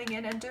you, coming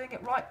in and doing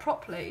it right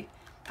properly,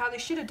 how they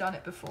should have done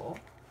it before.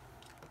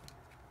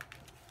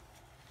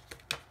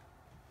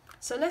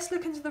 So let's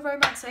look into the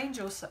romance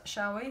angels,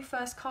 shall we?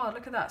 First card,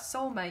 look at that,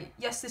 soulmate.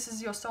 Yes, this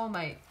is your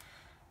soulmate.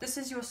 This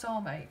is your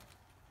soulmate.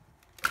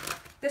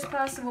 This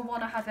person will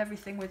want to have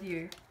everything with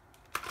you.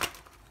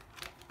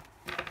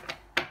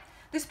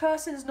 This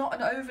person's not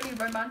an overly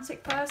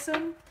romantic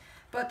person,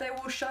 but they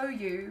will show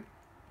you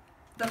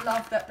the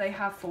love that they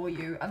have for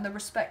you and the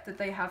respect that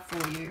they have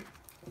for you.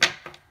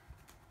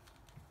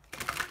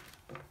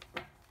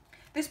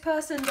 This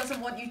person doesn't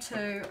want you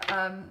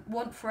to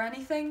want for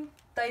anything.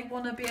 They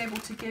want to be able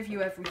to give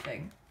you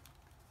everything.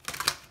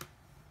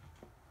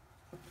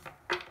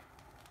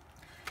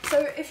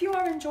 So if you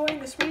are enjoying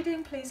this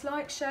reading, please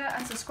like, share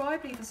and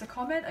subscribe. Leave us a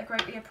comment. I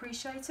greatly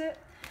appreciate it.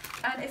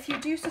 And if you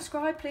do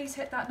subscribe, please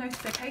hit that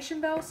notification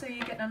bell so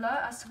you get an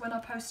alert as to when I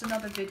post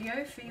another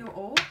video for you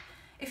all.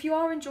 If you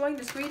are enjoying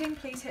this reading,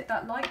 please hit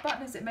that like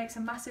button, as it makes a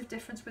massive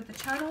difference with the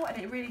channel,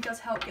 and it really does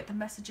help get the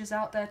messages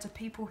out there to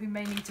people who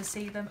may need to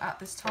see them at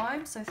this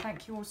time. So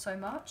thank you all so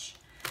much.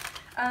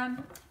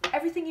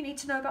 Everything you need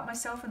to know about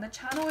myself and the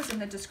channel is in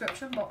the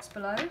description box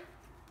below.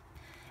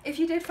 If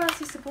you did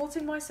fancy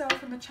supporting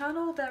myself and the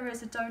channel, there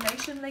is a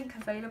donation link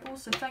available,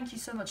 so thank you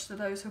so much to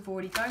those who have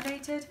already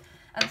donated.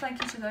 And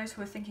thank you to those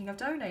who are thinking of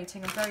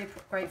donating. I'm very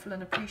grateful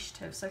and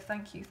appreciative. So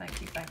thank you,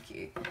 thank you, thank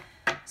you.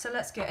 So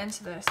let's get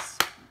into this.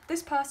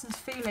 This person's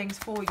feelings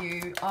for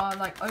you are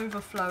like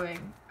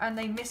overflowing, and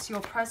they miss your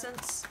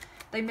presence.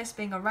 They miss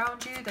being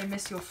around you. They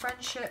miss your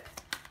friendship.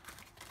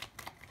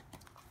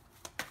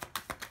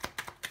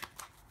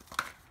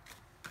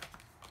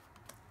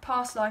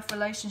 Past life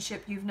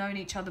relationship, you've known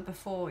each other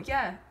before.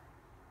 Yeah,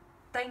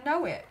 they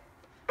know it.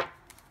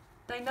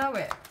 They know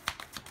it.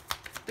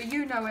 But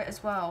you know it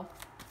as well.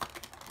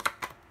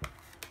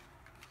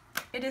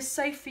 It is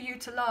safe for you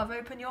to love.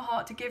 Open your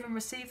heart to give and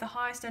receive the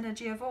highest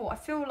energy of all. I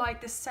feel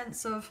like this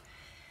sense of,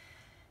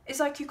 it's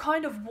like you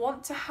kind of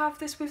want to have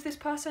this with this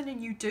person,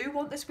 and you do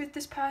want this with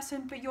this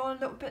person, but you're a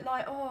little bit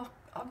like, oh,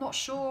 I'm not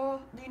sure,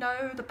 you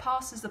know, the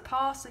past is the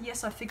past, and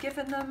yes, I've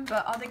forgiven them,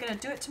 but are they going to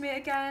do it to me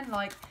again?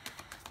 Like,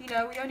 you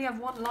know, we only have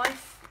one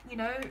life, you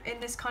know, in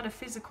this kind of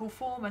physical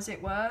form, as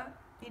it were,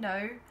 you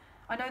know.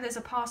 I know there's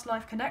a past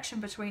life connection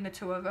between the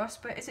two of us,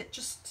 but is it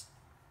just,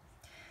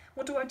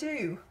 what do I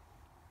do?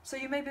 So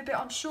you may be a bit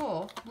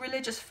unsure.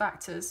 Religious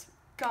factors.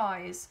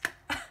 Guys,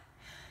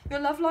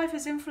 your love life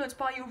is influenced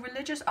by your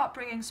religious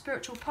upbringing,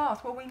 spiritual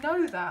path. Well, we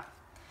know that.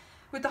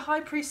 With the High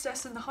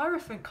Priestess and the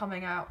Hierophant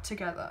coming out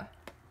together.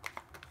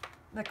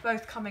 They're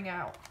both coming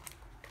out.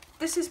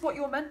 This is what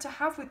you're meant to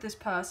have with this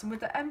person. With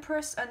the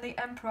Empress and the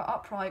Emperor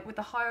upright. With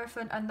the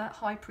Hierophant and the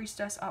High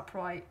Priestess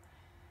upright.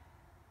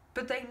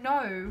 But they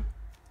know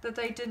that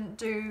they didn't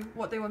do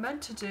what they were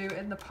meant to do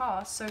in the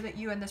past, so that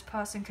you and this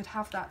person could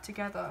have that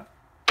together.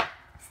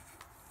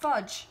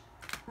 Fudge.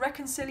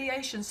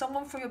 Reconciliation.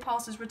 Someone from your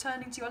past is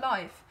returning to your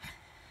life.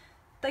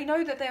 They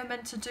know that they are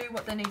meant to do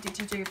what they needed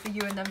to do for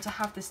you and them to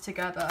have this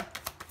together.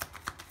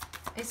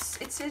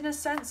 It's in a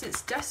sense,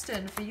 it's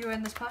destined for you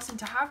and this person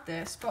to have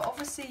this, but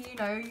obviously, you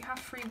know, you have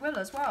free will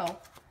as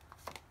well.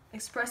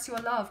 Express your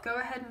love. Go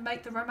ahead and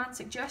make the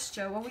romantic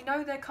gesture. Well, we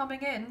know they're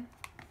coming in.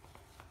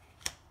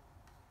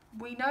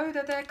 We know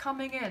that they're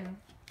coming in.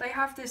 They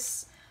have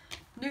this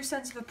new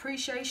sense of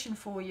appreciation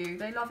for you.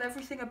 They love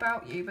everything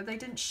about you, but they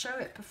didn't show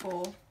it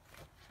before.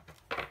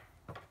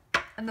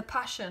 And the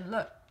passion,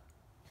 look.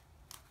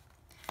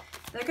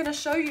 They're going to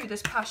show you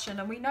this passion,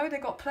 and we know they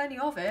got plenty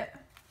of it.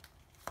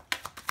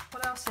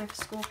 What else here for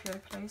Scorpio,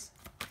 please?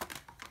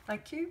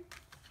 Thank you.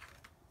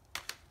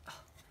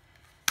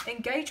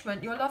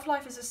 Engagement. Your love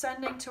life is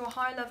ascending to a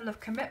high level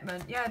of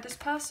commitment. Yeah, this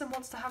person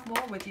wants to have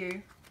more with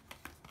you.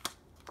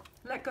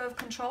 Let go of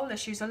control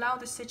issues. Allow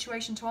this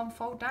situation to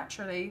unfold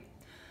naturally.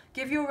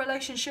 Give your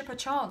relationship a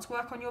chance.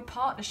 Work on your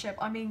partnership.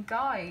 I mean,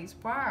 guys,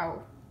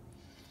 wow.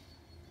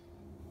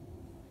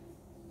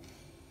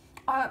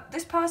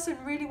 This person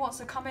really wants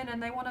to come in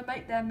and they want to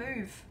make their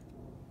move.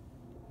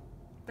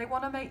 They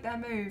want to make their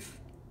move.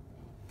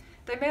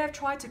 They may have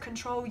tried to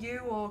control you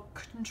or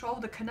control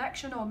the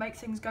connection or make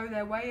things go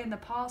their way in the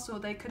past, or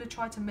they could have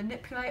tried to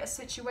manipulate a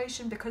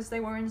situation because they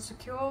were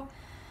insecure.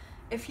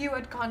 If you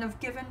had kind of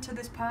given to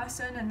this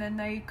person and then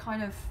they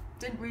kind of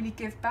didn't really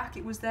give back,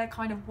 it was their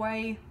kind of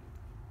way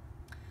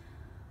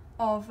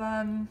of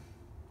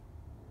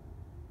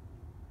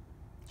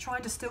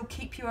trying to still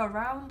keep you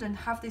around and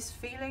have these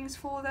feelings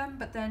for them,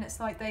 but then it's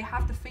like they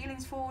have the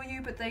feelings for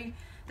you, but they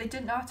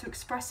didn't know how to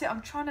express it.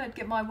 I'm trying to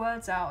get my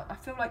words out. I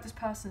feel like this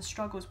person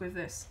struggles with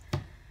this.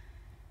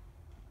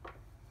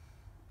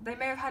 They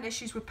may have had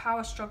issues with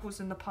power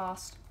struggles in the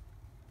past.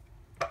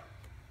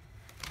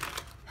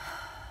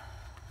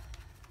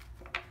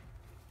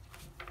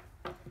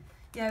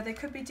 Yeah, they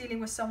could be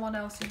dealing with someone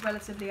else who's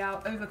relatively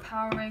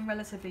overpowering,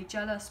 relatively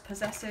jealous,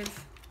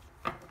 possessive.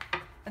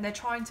 And they're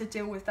trying to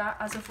deal with that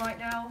as of right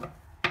now.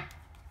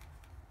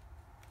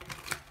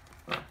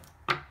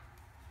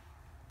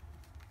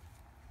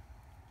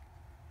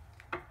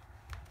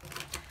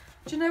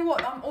 Do you know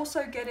what? I'm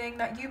also getting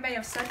that you may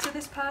have said to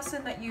this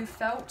person that you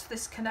felt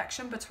this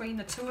connection between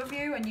the two of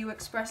you and you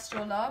expressed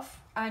your love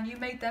and you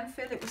made them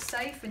feel it was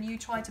safe and you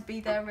tried to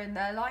be there in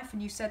their life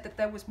and you said that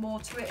there was more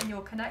to it in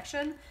your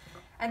connection.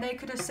 And they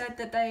could have said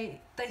that they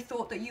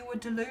thought that you were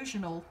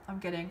delusional, I'm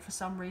getting, for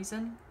some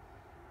reason.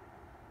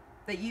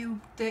 That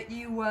you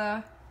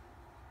were,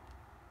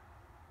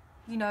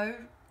 you know,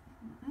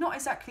 not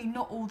exactly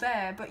not all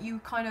there, but you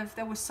kind of,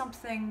 there was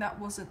something that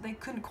wasn't, they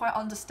couldn't quite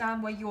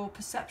understand where your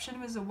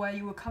perception was or where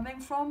you were coming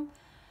from.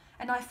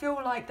 And I feel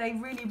like they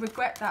really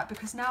regret that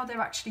because now they're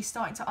actually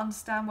starting to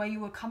understand where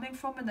you were coming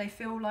from and they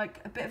feel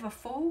like a bit of a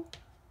fool.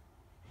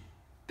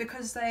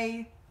 Because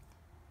they're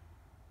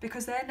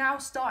now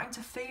starting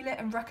to feel it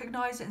and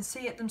recognise it and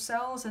see it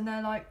themselves, and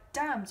they're like,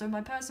 damn, so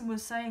my person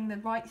was saying the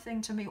right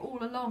thing to me all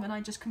along and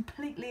I just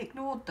completely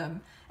ignored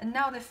them, and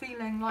now they're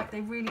feeling like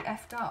they really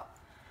effed up.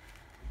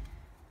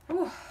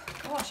 Oh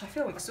gosh, I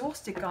feel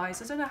exhausted,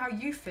 guys. I don't know how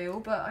you feel,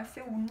 but I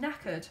feel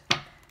knackered.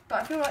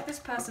 But I feel like this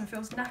person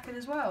feels knackered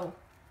as well.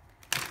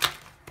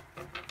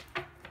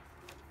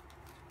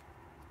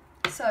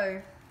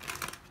 So,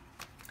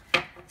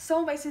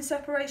 soulmates in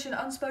separation,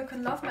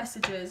 unspoken love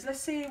messages. Let's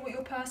see what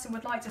your person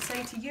would like to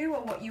say to you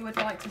or what you would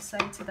like to say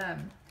to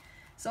them.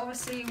 So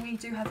obviously we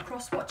do have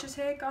cross watchers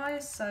here,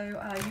 guys,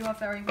 so you are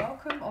very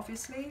welcome,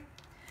 obviously.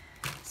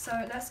 So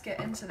let's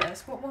get into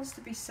this. What wants to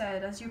be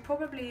said? As you're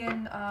probably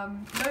in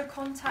no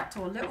contact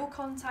or little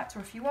contact, or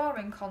if you are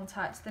in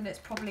contact, then it's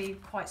probably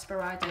quite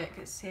sporadic.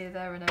 It's here,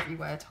 there, and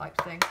everywhere type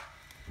thing.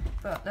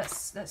 But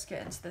let's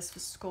get into this for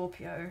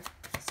Scorpio.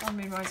 Sun,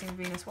 Moon, Rising,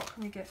 Venus. What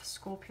can we get for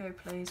Scorpio,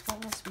 please?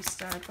 What wants to be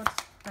said?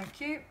 Thank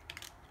you.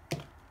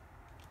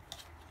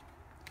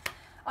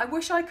 I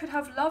wish I could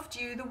have loved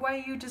you the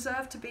way you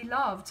deserve to be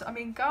loved. I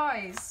mean,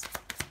 guys,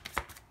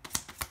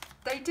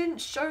 they didn't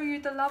show you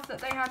the love that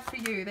they had for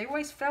you. They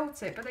always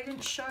felt it, but they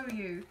didn't show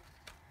you.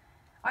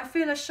 I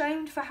feel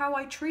ashamed for how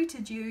I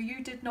treated you.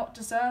 You did not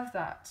deserve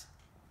that.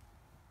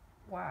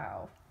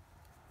 Wow.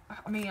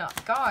 I mean,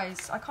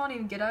 guys, I can't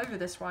even get over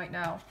this right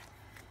now.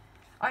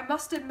 I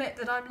must admit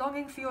that I'm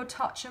longing for your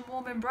touch and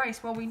warm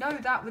embrace. Well, we know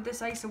that with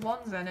this Ace of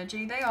Wands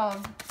energy. They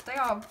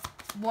are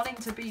wanting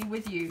to be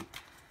with you.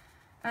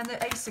 And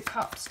the Ace of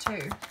Cups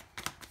too.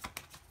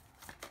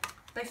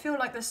 They feel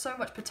like there's so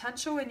much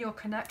potential in your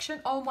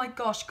connection. Oh my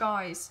gosh,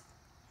 guys.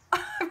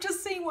 I've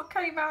just seen what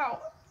came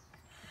out.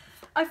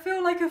 I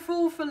feel like a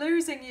fool for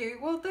losing you.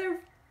 Well,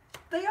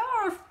 they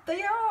are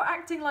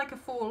acting like a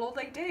fool, or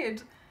they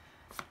did.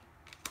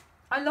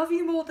 I love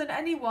you more than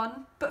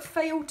anyone, but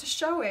failed to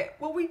show it.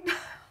 Well, we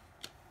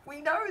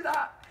know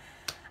that.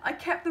 I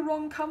kept the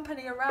wrong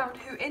company around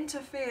who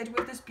interfered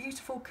with this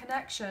beautiful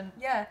connection.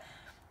 Yeah.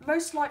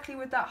 Most likely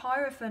with that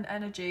Hierophant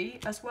energy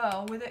as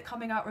well, with it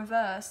coming out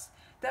reverse,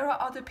 there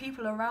are other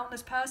people around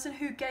this person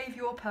who gave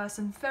your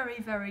person very,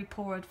 very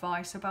poor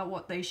advice about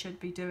what they should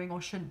be doing or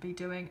shouldn't be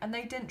doing, and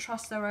they didn't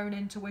trust their own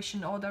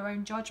intuition or their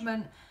own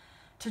judgment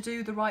to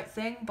do the right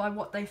thing by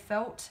what they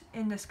felt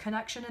in this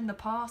connection in the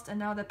past, and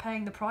now they're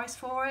paying the price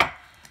for it.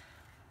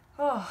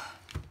 Oh,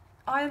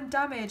 I am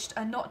damaged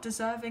and not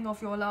deserving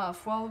of your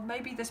love. Well,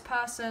 maybe this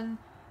person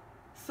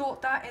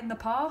thought that in the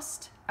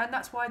past, and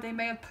that's why they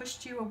may have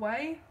pushed you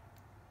away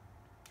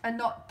and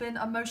not been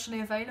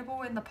emotionally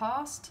available in the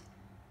past.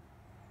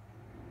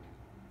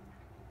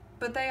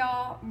 But they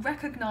are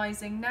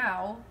recognizing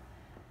now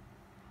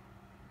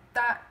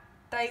that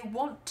they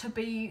want to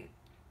be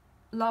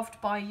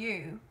loved by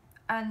you,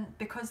 and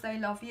because they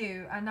love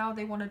you, and now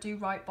they want to do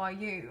right by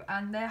you,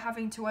 and they're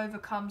having to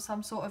overcome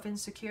some sort of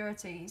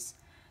insecurities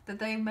that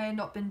they may have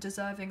not been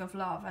deserving of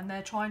love, and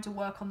they're trying to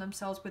work on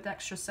themselves with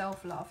extra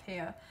self-love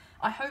here.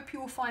 I hope you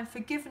will find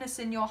forgiveness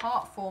in your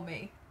heart for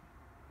me.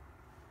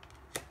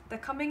 They're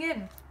coming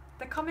in.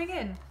 They're coming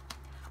in.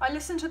 I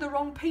listened to the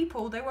wrong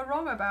people. They were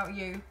wrong about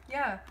you.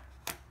 Yeah.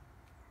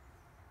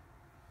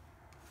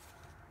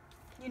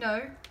 You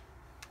know.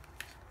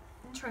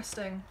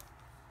 Interesting.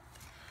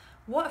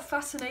 What a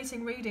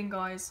fascinating reading,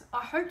 guys.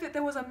 I hope that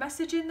there was a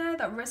message in there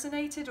that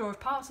resonated, or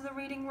if parts of the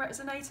reading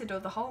resonated, or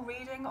the whole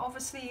reading.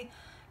 Obviously,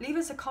 leave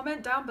us a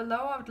comment down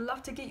below. I would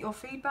love to get your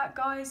feedback,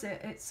 guys.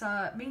 It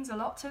means a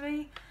lot to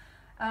me.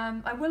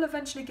 I will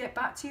eventually get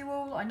back to you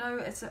all. I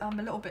know I'm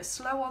a little bit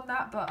slow on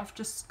that, but I've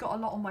just got a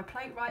lot on my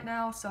plate right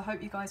now, so I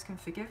hope you guys can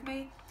forgive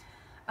me.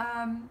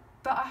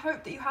 But I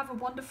hope that you have a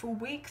wonderful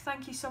week.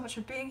 Thank you so much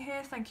for being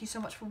here. Thank you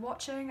so much for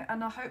watching,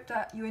 and I hope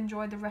that you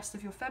enjoy the rest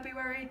of your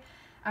February,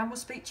 and we'll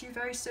speak to you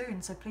very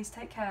soon, so please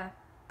take care.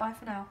 Bye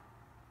for now.